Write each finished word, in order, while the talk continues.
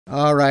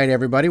All right,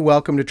 everybody,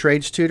 welcome to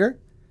Tradestutor.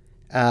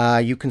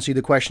 You can see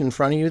the question in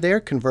front of you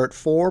there. Convert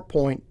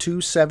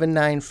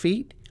 4.279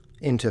 feet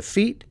into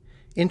feet,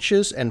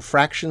 inches, and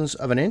fractions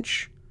of an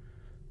inch.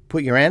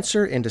 Put your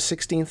answer into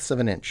 16ths of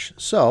an inch.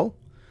 So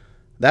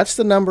that's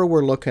the number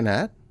we're looking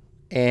at.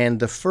 And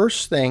the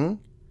first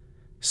thing,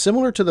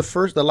 similar to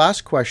the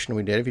last question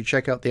we did, if you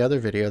check out the other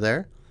video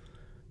there,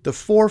 the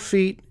 4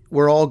 feet,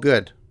 we're all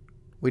good.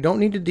 We don't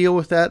need to deal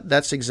with that.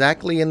 That's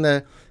exactly in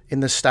the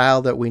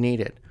style that we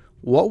need it.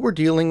 What we're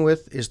dealing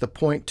with is the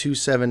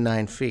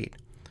 0.279 feet.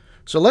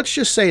 So let's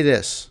just say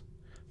this.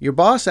 Your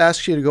boss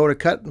asks you to go to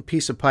cut a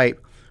piece of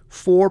pipe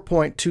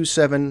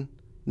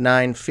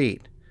 4.279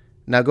 feet.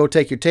 Now go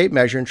take your tape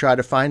measure and try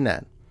to find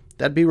that.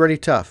 That'd be really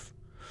tough.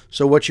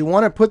 So what you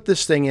want to put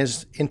this thing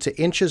is into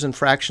inches and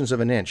fractions of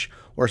an inch,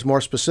 or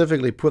more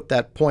specifically, put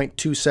that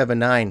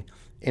 0.279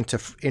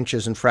 into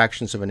inches and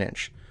fractions of an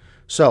inch.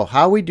 So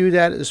how we do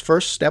that is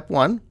first, step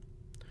one,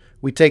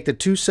 we take the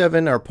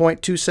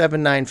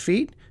 0.279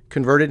 feet,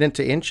 convert it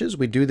into inches.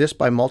 We do this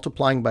by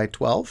multiplying by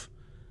 12,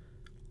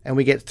 and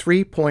we get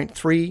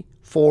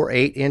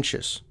 3.348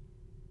 inches.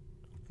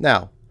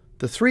 Now,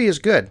 the 3 is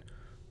good.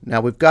 Now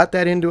we've got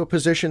that into a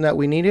position that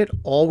we need it.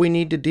 All we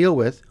need to deal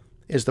with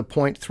is the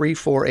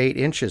 0.348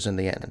 inches in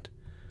the end.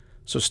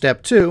 So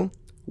step 2,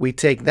 we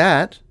take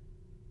that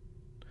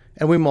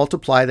and we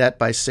multiply that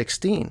by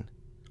 16.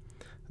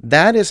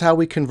 That is how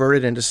we convert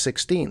it into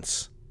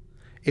 16ths.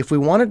 If we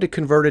wanted to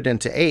convert it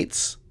into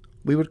eighths,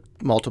 we would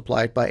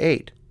multiply it by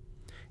 8.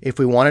 If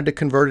we wanted to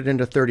convert it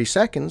into 30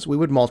 seconds, we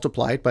would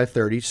multiply it by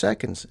 30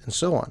 seconds, and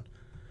so on.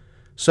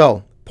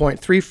 So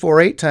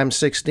 0.348 times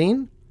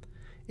 16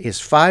 is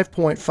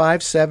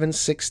 5.57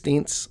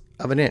 sixteenths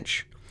of an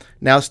inch.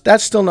 Now,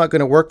 that's still not going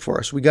to work for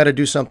us. We got to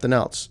do something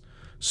else.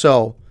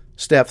 So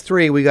step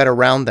 3, we got to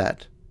round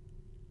that.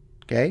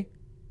 Okay?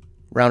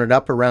 Round it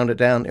up or round it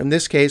down. In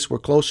this case, we're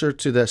closer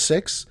to the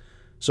 6,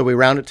 so we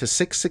round it to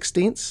 6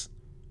 sixteenths,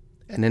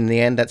 and in the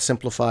end, that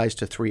simplifies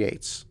to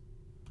 3/8.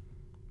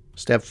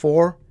 Step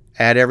 4,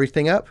 add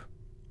everything up,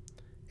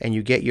 and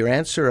you get your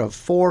answer of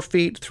 4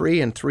 feet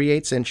 3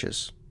 3/8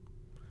 inches.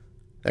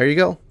 There you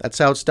go. That's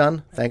how it's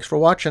done. Thanks for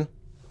watching.